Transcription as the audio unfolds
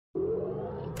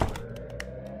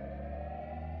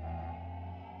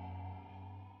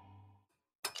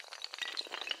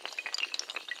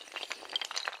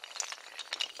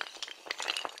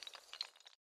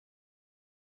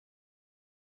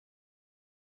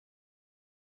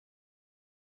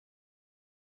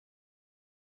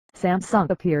Samsung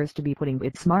appears to be putting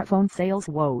its smartphone sales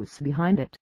woes behind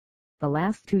it. The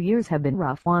last 2 years have been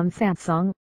rough on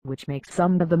Samsung, which makes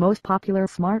some of the most popular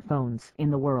smartphones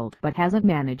in the world but hasn't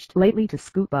managed lately to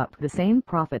scoop up the same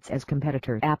profits as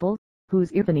competitor Apple,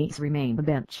 whose earphones remain the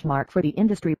benchmark for the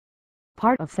industry.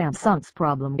 Part of Samsung's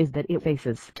problem is that it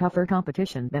faces tougher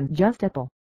competition than just Apple.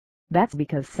 That's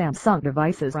because Samsung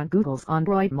devices run Google's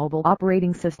Android mobile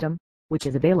operating system, which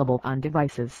is available on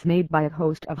devices made by a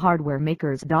host of hardware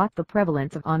makers. The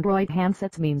prevalence of Android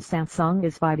handsets means Samsung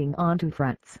is fighting on two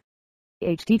fronts.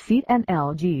 HTC and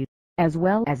LG, as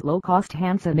well as low-cost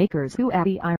handset makers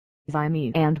Huawei,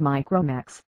 Xiaomi and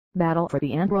Micromax, battle for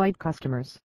the Android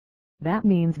customers. That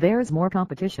means there's more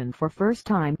competition for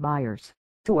first-time buyers,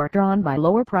 who are drawn by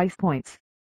lower price points.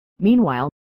 Meanwhile,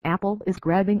 Apple is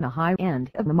grabbing the high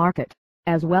end of the market,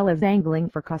 as well as angling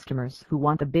for customers who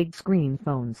want the big screen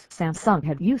phones Samsung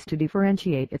had used to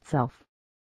differentiate itself.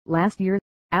 Last year,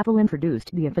 Apple introduced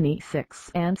the iPhone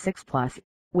 6 and 6 Plus,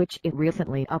 which it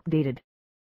recently updated.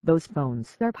 Those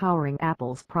phones are powering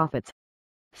Apple's profits.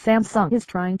 Samsung is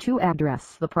trying to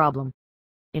address the problem.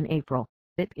 In April,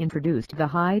 it introduced the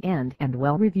high-end and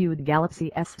well-reviewed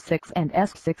Galaxy S6 and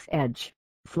S6 Edge,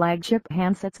 flagship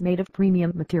handsets made of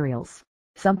premium materials,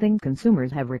 something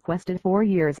consumers have requested for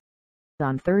years.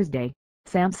 On Thursday,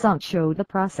 Samsung showed the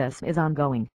process is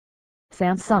ongoing.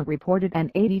 Samsung reported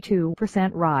an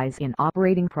 82% rise in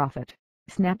operating profit,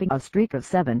 snapping a streak of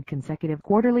 7 consecutive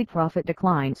quarterly profit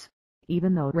declines,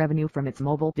 even though revenue from its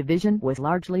mobile division was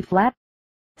largely flat.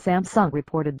 Samsung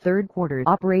reported third-quarter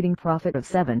operating profit of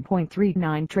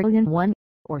 7.39 trillion won,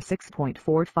 or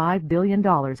 $6.45 billion,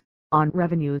 on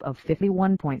revenue of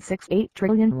 51.68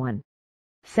 trillion won.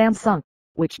 Samsung,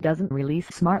 which doesn't release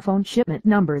smartphone shipment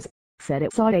numbers, said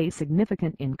it saw a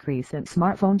significant increase in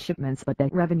smartphone shipments but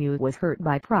that revenue was hurt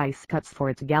by price cuts for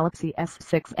its Galaxy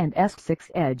S6 and S6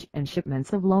 Edge and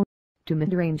shipments of low to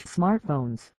mid-range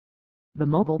smartphones. The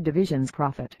mobile division's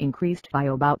profit increased by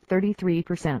about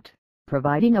 33%,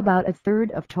 providing about a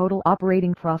third of total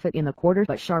operating profit in the quarter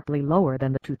but sharply lower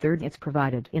than the two-thirds it's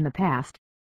provided in the past.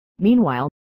 Meanwhile,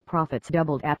 profits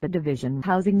doubled at the division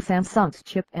housing Samsung's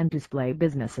chip and display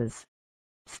businesses.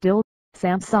 Still,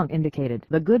 Samsung indicated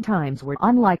the good times were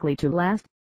unlikely to last.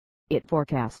 It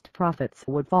forecast profits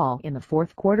would fall in the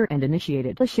fourth quarter and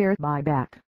initiated a share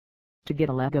buyback. To get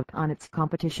a leg up on its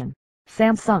competition,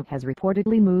 Samsung has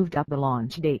reportedly moved up the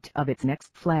launch date of its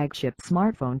next flagship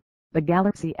smartphone, the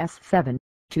Galaxy S7,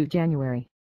 to January.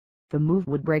 The move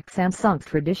would break Samsung's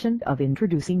tradition of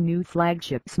introducing new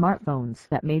flagship smartphones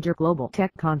at major global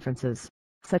tech conferences,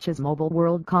 such as Mobile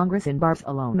World Congress in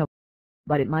Barcelona.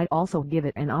 But it might also give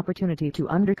it an opportunity to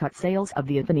undercut sales of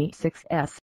the iPhone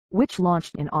 6s, which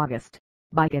launched in August,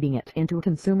 by getting it into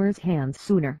consumers' hands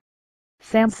sooner.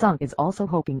 Samsung is also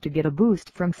hoping to get a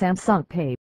boost from Samsung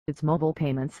Pay, its mobile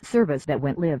payments service that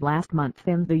went live last month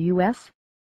in the US.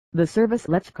 The service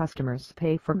lets customers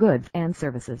pay for goods and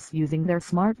services using their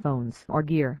smartphones or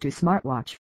gear to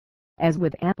smartwatch. As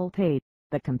with Apple Pay,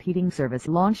 the competing service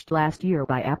launched last year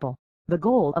by Apple, the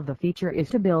goal of the feature is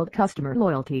to build customer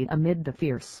loyalty amid the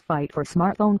fierce fight for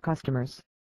smartphone customers.